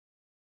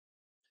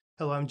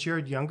Hello, I'm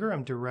Jared Younger.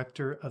 I'm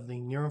director of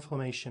the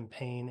Neuroinflammation,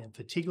 Pain, and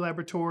Fatigue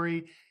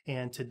Laboratory.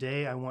 And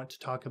today I want to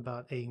talk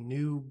about a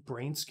new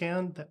brain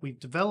scan that we've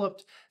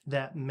developed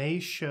that may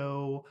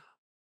show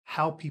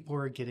how people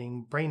are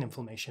getting brain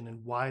inflammation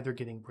and why they're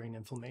getting brain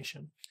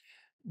inflammation.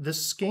 The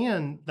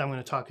scan that I'm going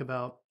to talk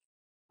about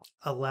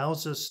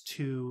allows us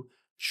to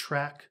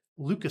track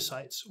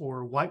leukocytes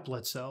or white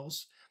blood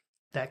cells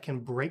that can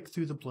break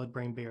through the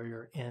blood-brain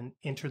barrier and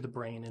enter the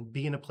brain and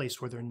be in a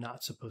place where they're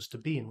not supposed to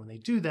be. And when they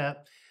do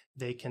that,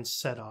 they can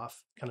set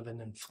off kind of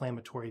an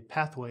inflammatory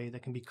pathway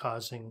that can be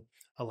causing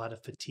a lot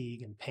of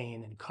fatigue and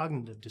pain and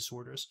cognitive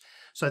disorders.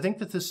 So I think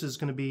that this is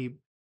going to be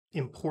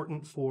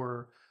important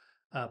for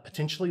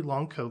potentially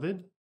long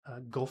COVID,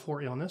 Gulf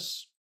War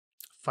illness,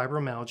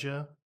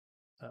 fibromyalgia,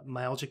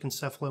 myalgic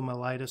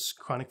encephalomyelitis,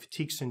 chronic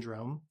fatigue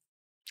syndrome.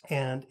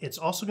 And it's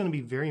also going to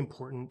be very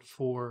important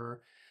for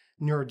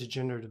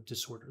neurodegenerative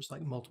disorders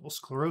like multiple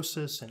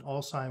sclerosis and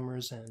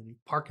Alzheimer's and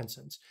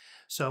Parkinson's.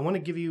 So I want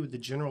to give you the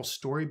general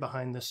story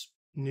behind this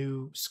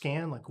new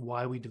scan, like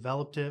why we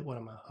developed it, what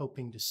I'm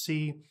hoping to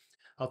see.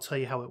 I'll tell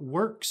you how it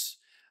works.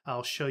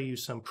 I'll show you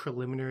some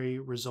preliminary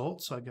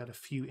results. So I've got a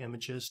few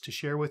images to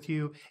share with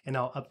you, and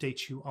I'll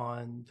update you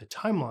on the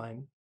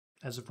timeline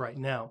as of right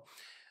now.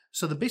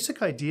 So the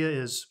basic idea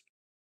is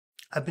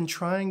I've been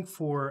trying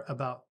for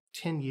about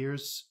 10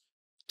 years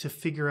to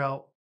figure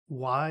out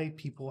why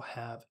people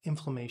have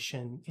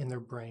inflammation in their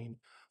brain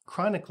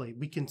chronically.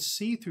 We can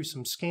see through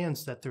some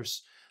scans that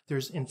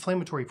there's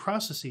inflammatory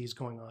processes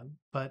going on,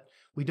 but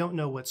we don't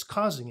know what's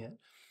causing it.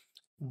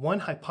 One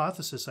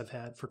hypothesis I've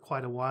had for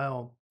quite a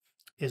while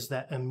is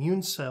that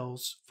immune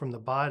cells from the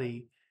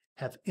body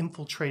have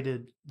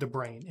infiltrated the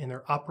brain and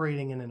they're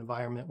operating in an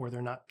environment where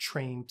they're not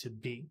trained to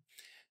be.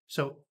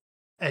 So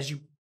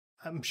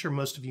I'm sure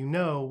most of you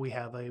know, we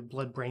have a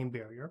blood-brain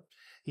barrier.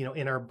 You know,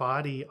 in our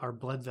body, our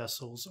blood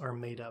vessels are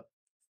made up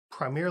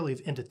primarily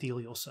of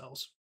endothelial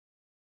cells.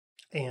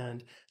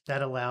 And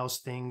that allows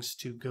things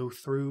to go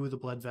through the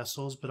blood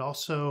vessels, but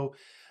also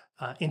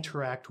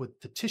interact with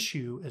the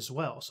tissue as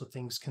well. So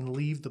things can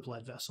leave the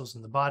blood vessels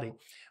in the body.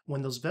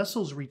 When those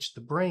vessels reach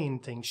the brain,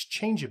 things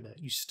change a bit.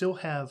 You still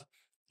have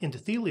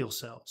endothelial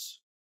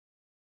cells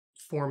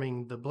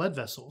forming the blood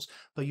vessels,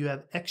 but you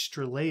have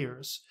extra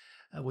layers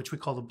which we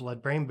call the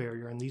blood-brain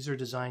barrier. And these are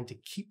designed to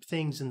keep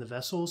things in the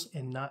vessels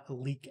and not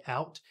leak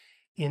out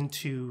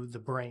into the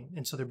brain.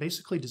 And so they're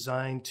basically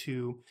designed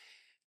to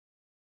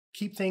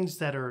keep things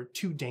that are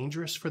too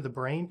dangerous for the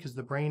brain, because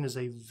the brain is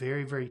a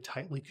very, very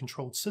tightly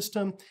controlled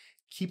system,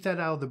 keep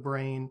that out of the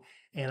brain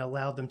and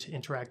allow them to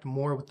interact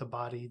more with the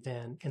body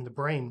than in the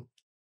brain.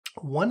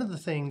 One of the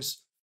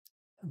things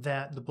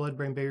that the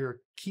blood-brain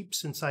barrier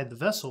keeps inside the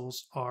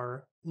vessels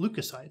are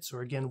leukocytes, or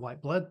again,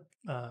 white blood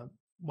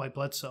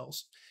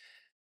cells.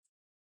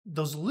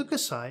 Those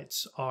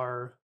leukocytes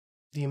are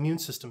the immune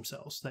system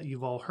cells that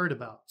you've all heard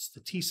about. It's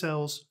the T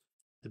cells,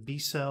 the B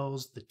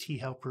cells, the T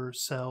helper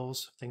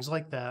cells, things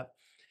like that.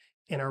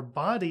 In our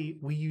body,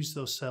 we use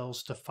those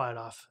cells to fight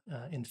off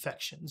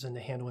infections and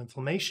to handle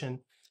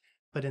inflammation.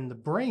 But in the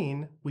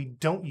brain, we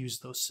don't use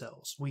those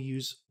cells. We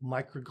use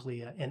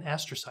microglia and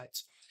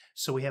astrocytes.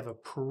 So we have a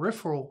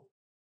peripheral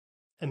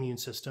immune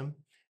system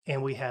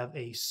and we have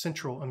a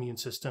central immune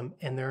system,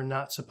 and they're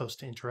not supposed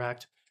to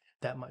interact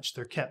that much.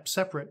 They're kept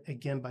separate,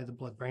 again, by the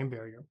blood-brain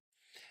barrier.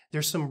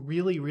 There's some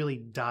really, really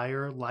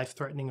dire,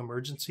 life-threatening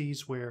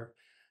emergencies where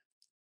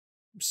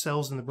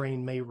cells in the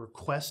brain may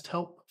request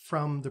help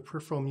from the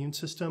peripheral immune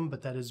system,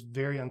 but that is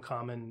very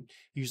uncommon,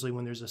 usually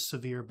when there's a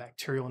severe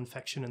bacterial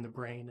infection in the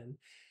brain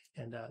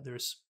and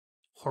there's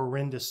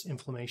horrendous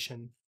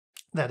inflammation.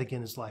 That,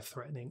 again, is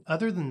life-threatening.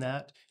 Other than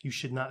that, you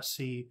should not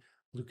see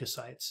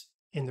leukocytes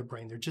in the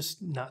brain. They're just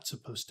not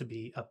supposed to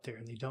be up there,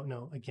 and they don't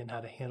know, again,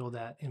 how to handle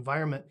that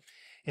environment.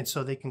 And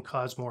so they can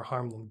cause more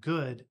harm than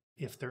good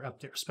if they're up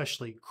there,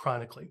 especially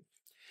chronically.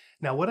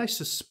 Now, what I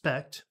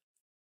suspect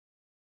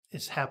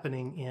is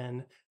happening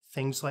in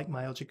things like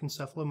myalgic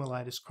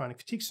encephalomyelitis, chronic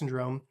fatigue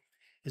syndrome,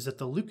 is that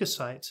the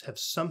leukocytes have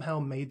somehow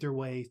made their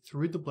way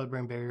through the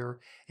blood-brain barrier,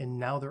 and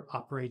now they're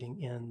operating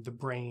in the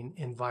brain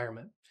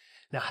environment.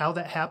 Now, how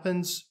that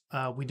happens,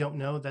 we don't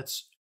know.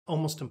 That's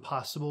almost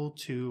impossible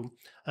to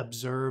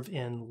observe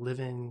in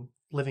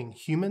living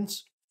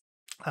humans.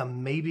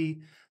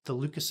 Maybe the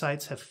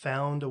leukocytes have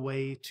found a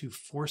way to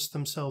force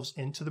themselves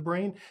into the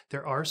brain.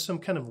 There are some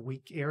kind of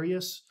weak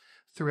areas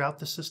throughout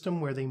the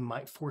system where they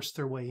might force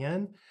their way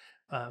in.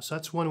 So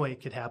that's one way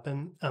it could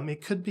happen.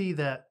 It could be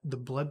that the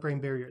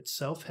blood-brain barrier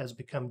itself has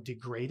become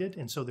degraded,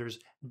 and so there's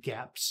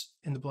gaps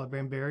in the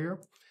blood-brain barrier.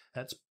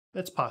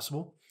 That's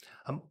possible.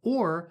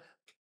 Or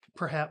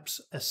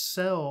perhaps a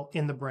cell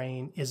in the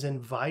brain is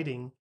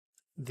inviting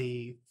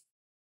the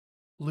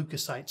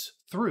leukocytes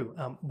through.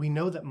 We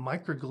know that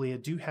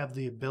microglia do have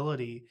the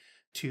ability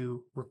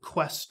to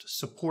request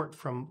support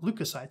from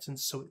leukocytes, and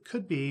so it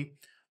could be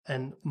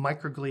an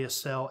microglia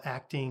cell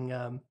acting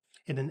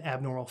in an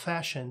abnormal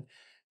fashion,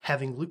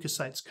 having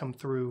leukocytes come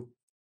through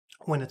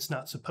when it's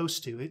not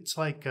supposed to. It's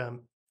like,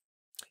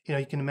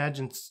 you can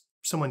imagine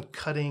someone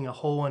cutting a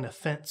hole in a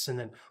fence and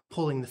then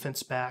pulling the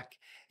fence back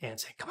and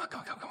saying, come on,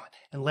 come on, come on, come on,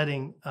 and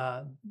letting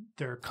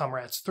their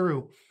comrades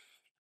through.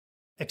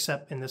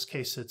 Except in this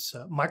case, it's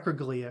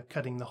microglia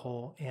cutting the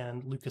hole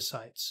and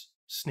leukocytes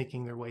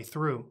sneaking their way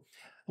through.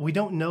 We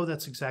don't know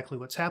that's exactly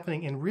what's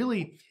happening. And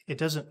really, it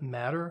doesn't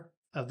matter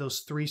of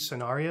those three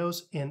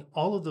scenarios. In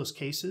all of those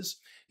cases,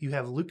 you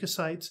have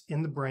leukocytes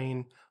in the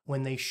brain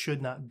when they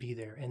should not be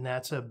there. And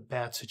that's a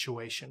bad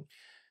situation.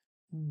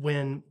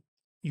 When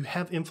you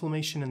have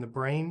inflammation in the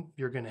brain,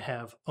 you're going to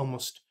have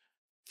almost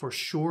for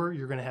sure,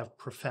 you're going to have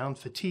profound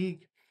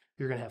fatigue.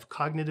 You're going to have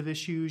cognitive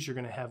issues. You're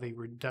going to have a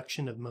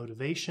reduction of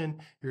motivation.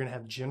 You're going to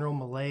have general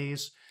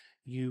malaise.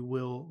 You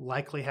will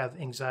likely have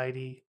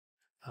anxiety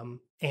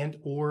and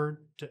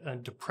or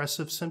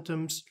depressive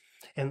symptoms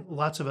and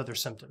lots of other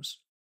symptoms,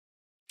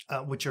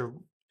 which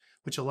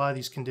a lot of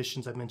these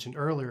conditions I mentioned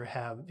earlier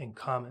have in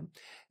common.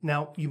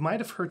 Now, you might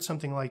have heard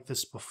something like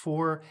this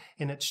before,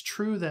 and it's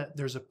true that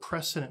there's a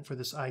precedent for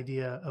this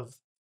idea of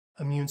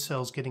immune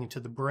cells getting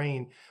into the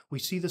brain. We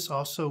see this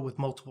also with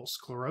multiple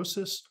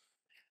sclerosis.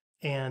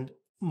 And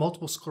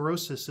multiple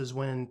sclerosis is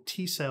when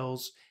T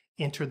cells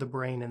enter the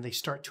brain and they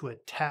start to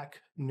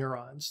attack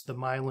neurons, the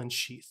myelin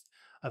sheath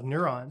of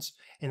neurons.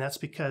 And that's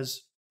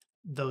because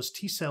those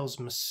T cells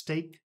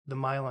mistake the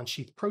myelin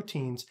sheath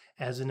proteins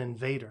as an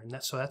invader.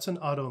 And so that's an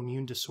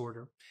autoimmune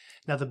disorder.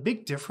 Now, the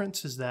big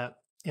difference is that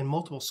in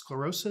multiple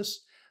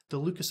sclerosis, the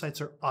leukocytes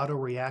are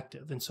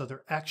autoreactive. And so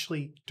they're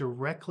actually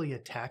directly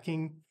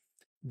attacking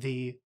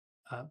the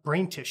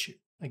brain tissue.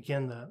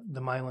 Again,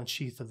 the myelin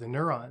sheath of the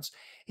neurons.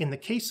 In the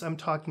case I'm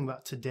talking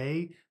about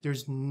today,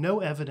 there's no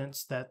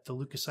evidence that the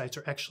leukocytes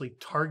are actually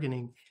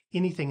targeting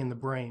anything in the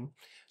brain.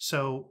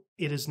 So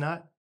it is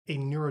not a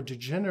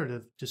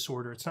neurodegenerative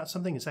disorder. It's not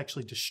something that's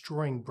actually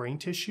destroying brain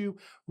tissue.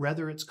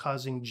 Rather, it's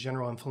causing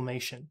general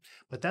inflammation.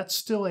 But that's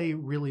still a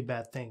really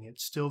bad thing.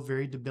 It's still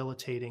very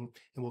debilitating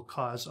and will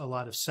cause a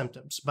lot of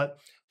symptoms. But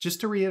just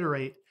to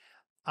reiterate,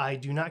 I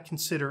do not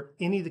consider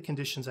any of the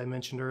conditions I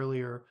mentioned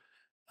earlier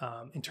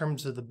in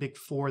terms of the big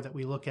four that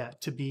we look at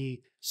to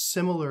be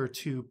similar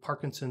to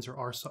Parkinson's or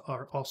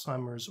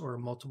Alzheimer's or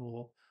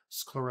multiple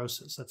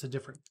sclerosis. That's a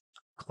different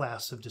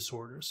class of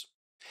disorders.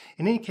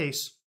 In any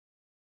case,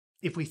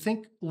 if we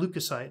think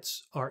leukocytes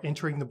are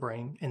entering the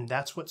brain and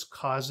that's what's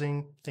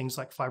causing things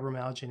like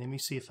fibromyalgia and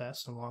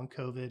ME/CFS and long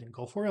COVID and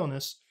Gulf War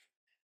illness,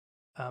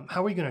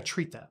 how are we going to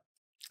treat that?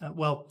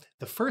 Well,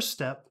 the first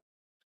step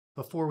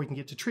before we can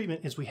get to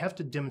treatment is we have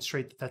to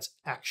demonstrate that that's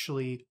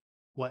actually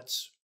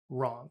what's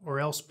wrong, or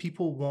else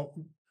people won't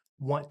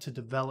want to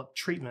develop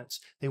treatments.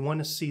 They want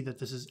to see that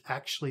this is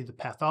actually the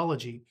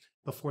pathology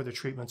before the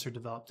treatments are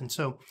developed. And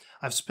so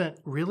I've spent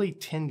really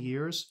 10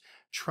 years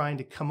trying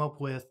to come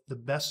up with the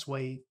best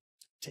way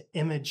to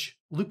image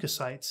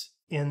leukocytes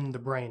in the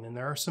brain. And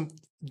there are some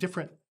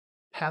different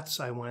paths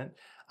I went.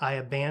 I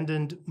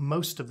abandoned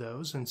most of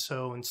those. And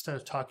so instead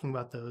of talking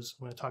about those,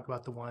 I'm going to talk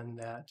about the one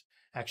that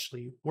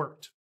actually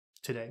worked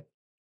today.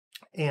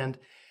 And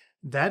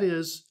that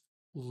is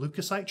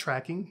leukocyte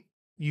tracking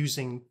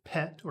using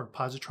PET or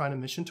positron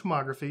emission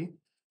tomography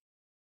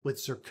with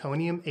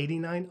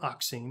zirconium-89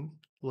 oxime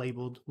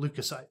labeled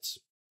leukocytes.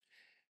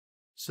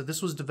 So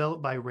this was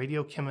developed by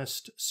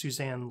radiochemist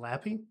Suzanne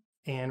Lappy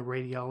and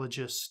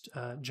radiologist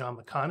John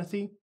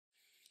McConaughey.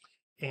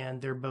 And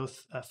they're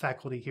both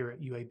faculty here at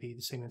UAB,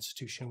 the same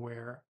institution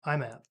where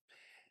I'm at.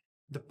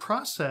 The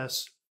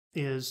process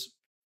is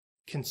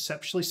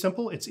conceptually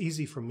simple. It's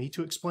easy for me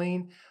to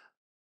explain.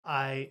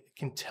 I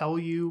can tell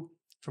you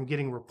from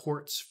getting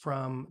reports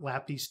from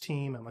Lappy's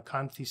team and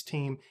McConaughey's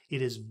team,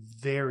 it is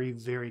very,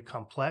 very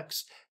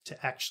complex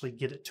to actually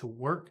get it to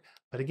work.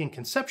 But again,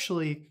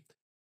 conceptually,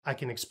 I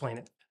can explain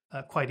it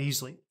quite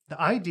easily. The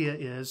idea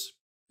is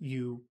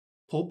you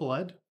pull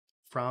blood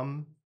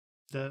from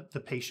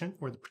the patient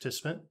or the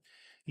participant,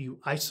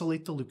 you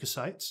isolate the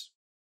leukocytes,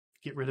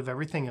 get rid of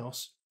everything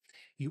else,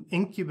 you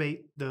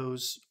incubate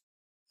those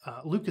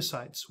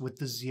leukocytes with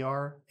the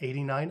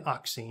ZR89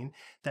 oxine.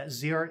 That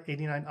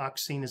ZR89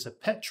 oxine is a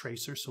PET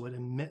tracer, so it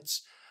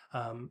emits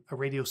a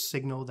radio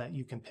signal that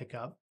you can pick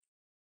up.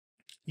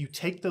 You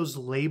take those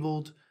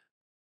labeled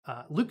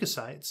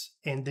leukocytes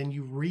and then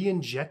you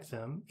re-inject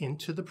them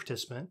into the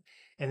participant,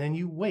 and then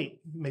you wait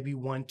maybe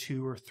 1,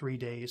 2, or 3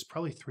 days,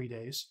 probably 3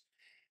 days,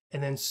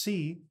 and then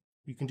see,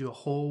 you can do a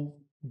whole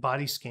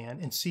body scan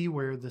and see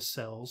where the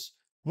cells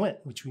went,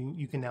 which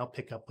you can now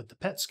pick up with the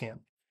PET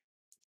scan.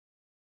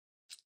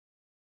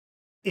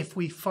 If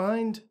we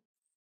find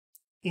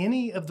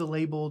any of the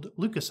labeled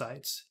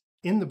leukocytes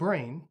in the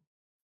brain,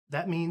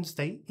 that means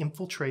they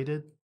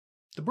infiltrated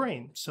the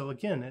brain. So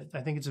again,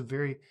 I think it's a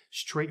very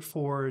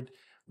straightforward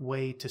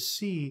way to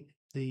see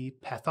the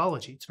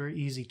pathology. It's very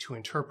easy to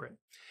interpret.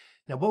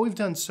 Now, what we've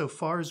done so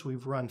far is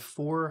we've run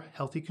 4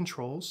 healthy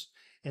controls,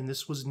 and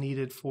this was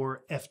needed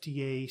for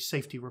FDA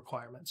safety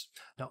requirements.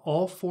 Now,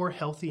 all 4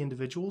 healthy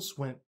individuals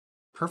went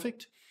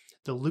perfect.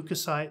 The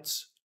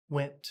leukocytes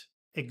went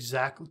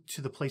exactly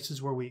to the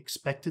places where we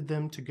expected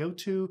them to go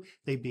to.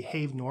 They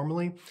behave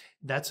normally.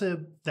 That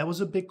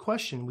was a big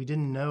question. We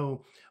didn't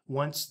know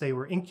once they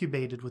were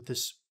incubated with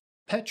this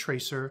PET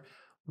tracer,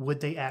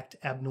 would they act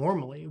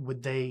abnormally?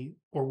 Would they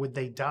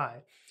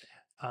die?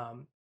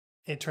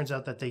 It turns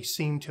out that they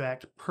seem to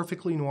act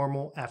perfectly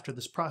normal after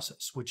this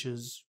process, which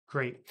is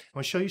great. I'm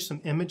going to show you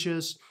some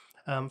images.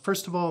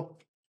 First of all,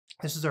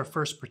 this is our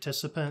first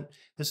participant.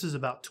 This is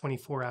about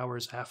 24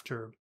 hours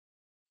after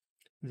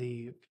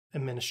the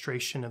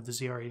administration of the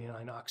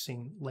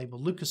ZR89-oxine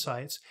labeled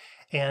leukocytes.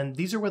 And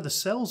these are where the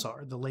cells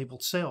are, the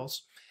labeled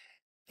cells.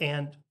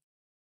 And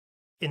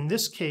in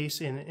this case,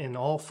 in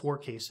all 4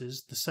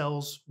 cases, the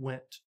cells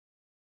went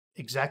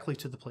exactly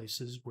to the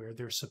places where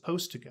they're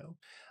supposed to go.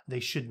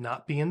 They should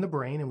not be in the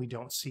brain, and we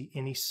don't see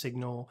any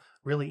signal,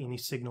 really any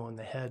signal in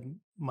the head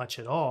much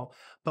at all.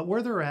 But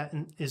where they're at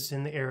is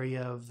in the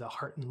area of the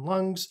heart and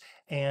lungs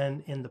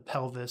and in the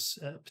pelvis,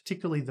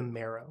 particularly the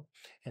marrow.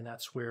 And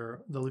that's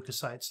where the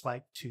leukocytes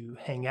like to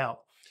hang out.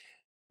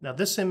 Now,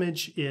 this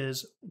image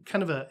is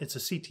kind of it's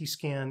a CT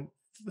scan,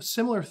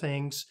 similar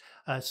things,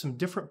 some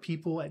different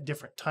people at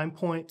different time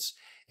points,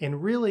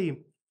 and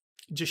really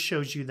just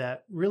shows you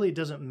that really it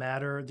doesn't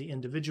matter the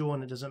individual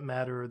and it doesn't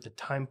matter the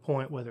time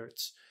point, whether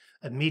it's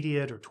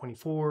immediate or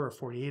 24 or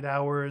 48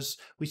 hours.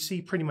 We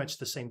see pretty much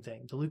the same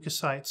thing. The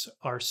leukocytes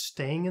are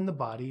staying in the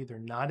body, they're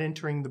not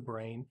entering the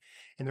brain,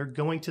 and they're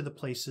going to the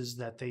places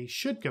that they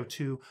should go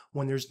to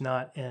when there's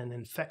not an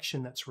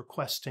infection that's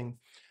requesting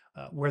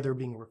where they're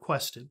being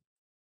requested.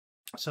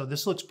 So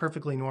this looks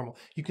perfectly normal.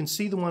 You can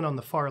see the one on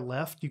the far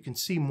left. You can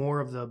see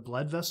more of the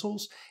blood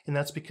vessels, and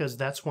that's because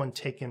that's one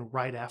taken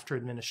right after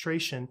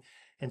administration.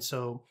 And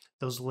so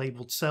those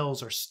labeled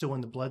cells are still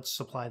in the blood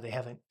supply. They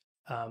haven't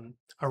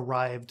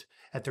arrived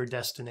at their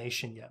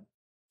destination yet.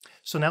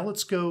 So now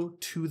let's go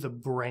to the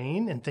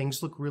brain, and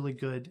things look really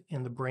good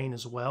in the brain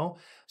as well.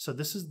 So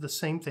this is the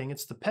same thing.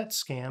 It's the PET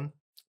scan,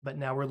 but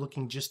now we're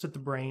looking just at the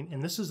brain.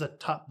 And this is a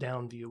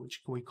top-down view,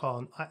 which we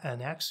call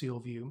an axial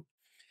view.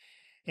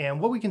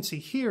 And what we can see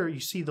here, you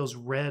see those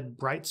red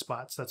bright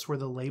spots. That's where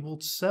the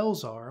labeled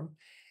cells are.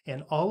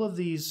 And all of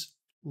these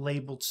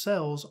labeled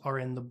cells are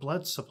in the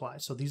blood supply.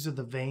 So these are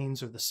the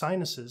veins or the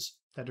sinuses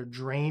that are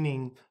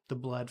draining the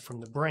blood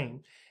from the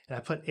brain. And I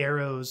put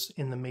arrows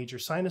in the major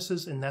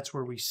sinuses, and that's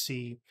where we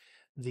see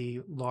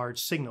the large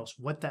signals.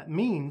 What that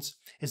means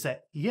is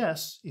that,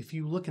 yes, if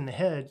you look in the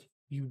head,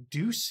 you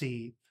do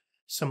see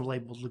some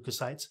labeled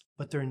leukocytes,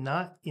 but they're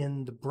not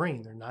in the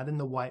brain. They're not in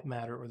the white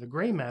matter or the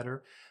gray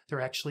matter.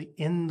 They're actually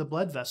in the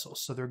blood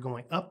vessels. So they're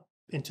going up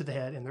into the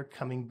head and they're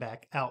coming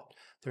back out.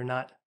 They're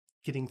not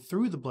getting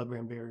through the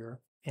blood-brain barrier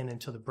and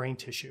into the brain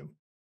tissue.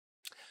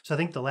 So I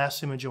think the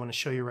last image I want to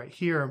show you right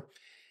here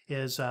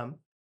is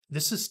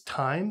this is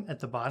time at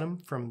the bottom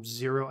from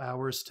 0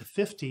 hours to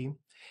 50.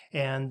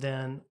 And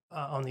then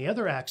on the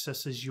other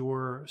axis is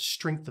your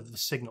strength of the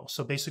signal.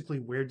 So basically,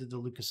 where did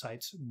the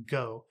leukocytes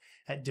go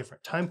at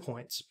different time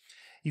points?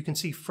 You can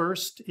see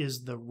first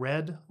is the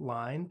red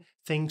line.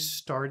 The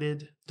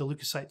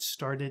leukocytes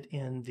started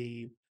in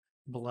the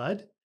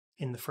blood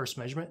in the first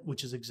measurement,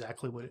 which is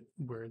exactly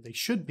where they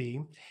should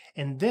be.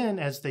 And then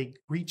as they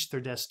reach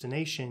their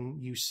destination,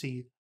 you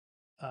see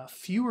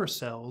fewer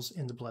cells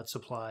in the blood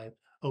supply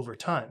over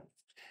time.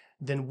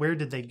 Then where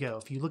did they go?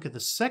 If you look at the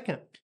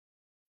second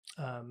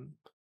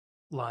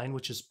line,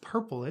 which is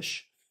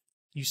purplish,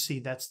 you see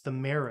that's the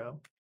marrow.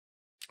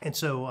 And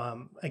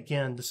so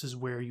again, this is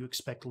where you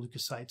expect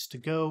leukocytes to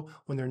go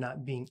when they're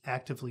not being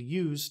actively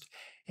used.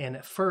 And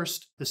at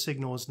first, the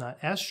signal is not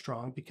as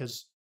strong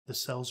because the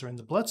cells are in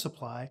the blood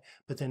supply,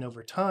 but then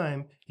over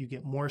time, you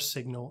get more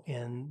signal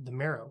in the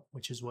marrow,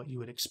 which is what you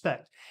would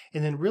expect.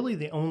 And then really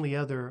the only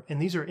other,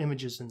 and these are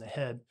images in the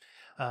head,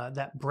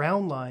 that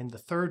brown line, the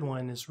third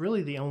one, is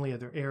really the only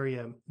other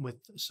area with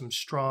some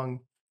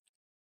strong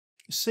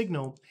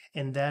signal,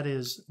 and that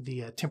is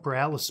the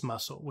temporalis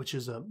muscle, which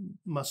is a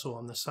muscle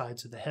on the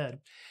sides of the head.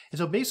 And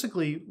so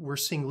basically, we're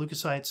seeing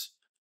leukocytes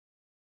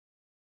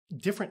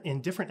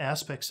in different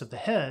aspects of the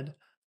head,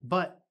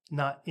 but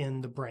not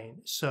in the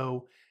brain.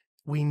 So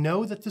we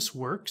know that this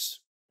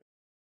works.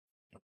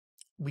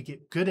 We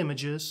get good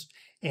images,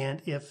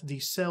 and if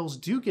the cells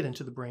do get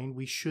into the brain,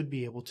 we should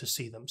be able to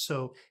see them.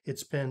 So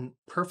it's been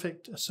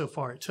perfect so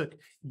far. It took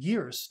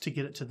years to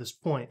get it to this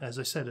point. As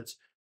I said, it's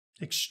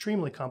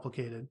extremely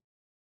complicated,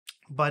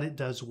 but it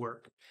does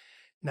work.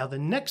 Now, the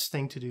next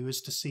thing to do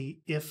is to see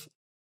if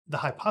the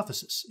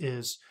hypothesis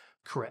is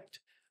correct.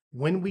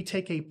 When we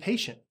take a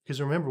patient, because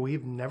remember,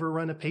 we've never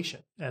run a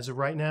patient. As of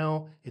right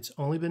now, it's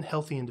only been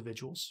healthy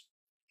individuals.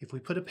 If we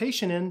put a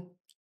patient in,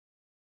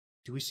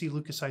 do we see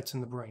leukocytes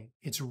in the brain?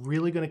 It's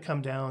really going to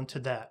come down to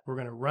that. We're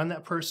going to run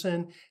that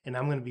person, and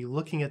I'm going to be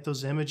looking at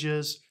those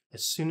images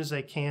as soon as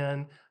I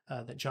can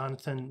that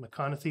Jonathan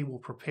McConaughey will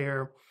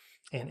prepare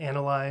and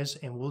analyze,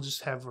 and we'll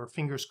just have our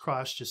fingers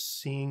crossed, just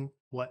seeing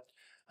what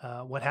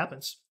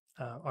happens.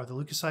 Are the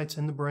leukocytes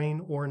in the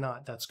brain or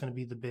not? That's going to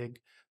be the big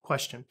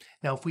question.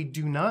 Now, if we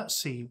do not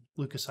see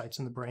leukocytes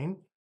in the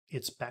brain,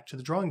 it's back to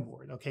the drawing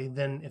board. Okay,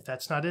 then if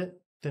that's not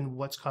it, then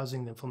what's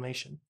causing the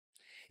inflammation?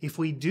 If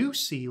we do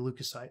see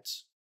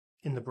leukocytes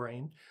in the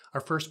brain,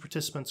 our first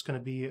participant is going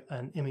to be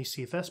an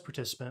ME/CFS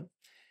participant.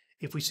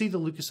 If we see the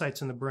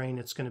leukocytes in the brain,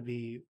 it's going to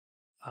be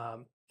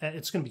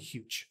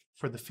huge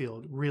for the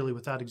field, really,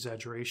 without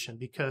exaggeration,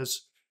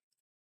 because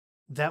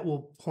that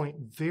will point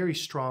very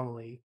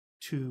strongly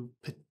to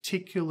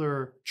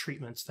particular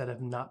treatments that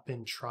have not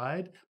been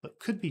tried, but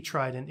could be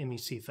tried in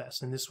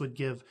ME/CFS. And this would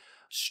give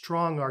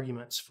strong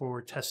arguments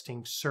for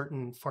testing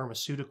certain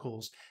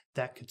pharmaceuticals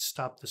that could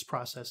stop this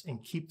process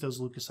and keep those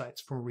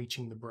leukocytes from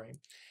reaching the brain.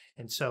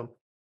 And so,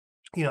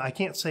 I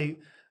can't say,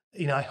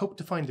 I hope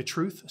to find the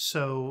truth.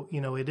 So,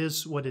 it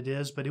is what it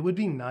is, but it would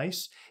be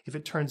nice if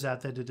it turns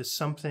out that it is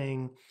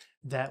something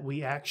that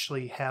we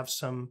actually have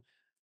some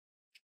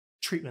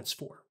treatments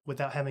for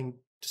without having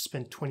to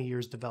spend 20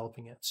 years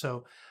developing it.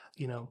 So,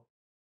 it'll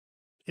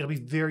be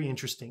very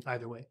interesting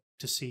either way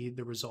to see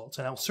the results.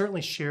 And I'll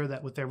certainly share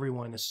that with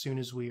everyone as soon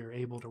as we are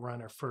able to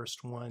run our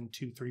first 1,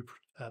 2, 3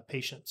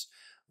 patients.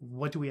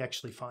 What do we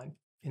actually find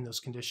in those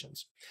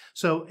conditions?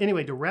 So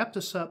anyway, to wrap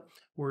this up,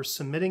 we're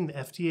submitting the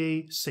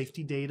FDA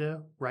safety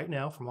data right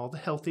now from all the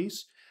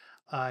healthies.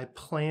 I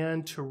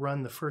plan to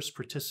run the first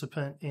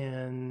participant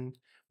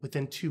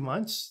within 2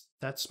 months.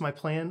 That's my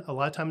plan. A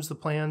lot of times the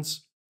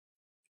plans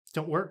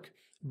don't work,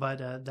 but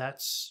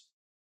that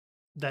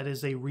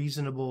is a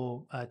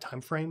reasonable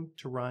time frame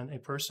to run a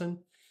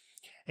person.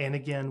 And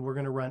again, we're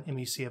going to run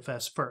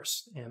ME/CFS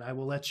first, and I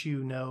will let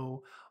you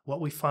know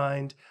what we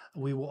find.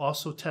 We will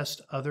also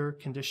test other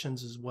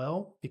conditions as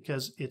well,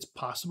 because it's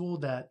possible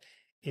that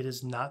it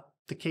is not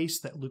the case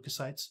that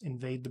leukocytes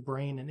invade the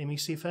brain in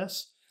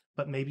ME/CFS,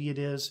 but maybe it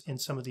is in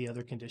some of the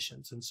other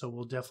conditions. And so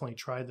we'll definitely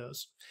try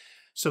those.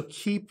 So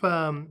keep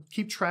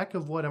track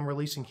of what I'm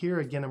releasing here.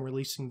 Again, I'm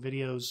releasing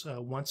videos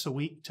once a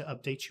week to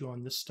update you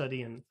on this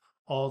study and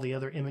all the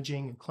other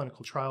imaging and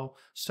clinical trial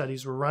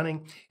studies we're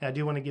running. And I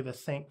do want to give a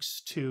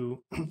thanks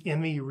to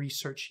ME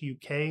Research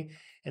UK,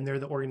 and they're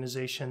the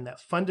organization that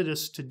funded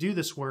us to do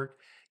this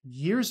work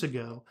years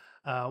ago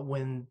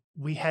when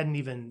we hadn't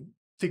even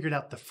figured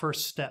out the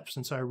first steps.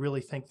 And so I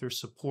really thank their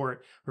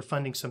support for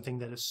funding something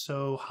that is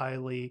so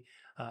highly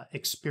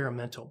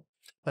experimental.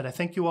 But I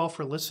thank you all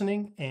for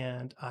listening,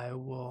 and I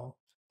will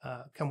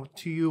come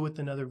to you with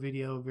another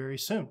video very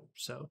soon.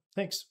 So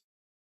thanks.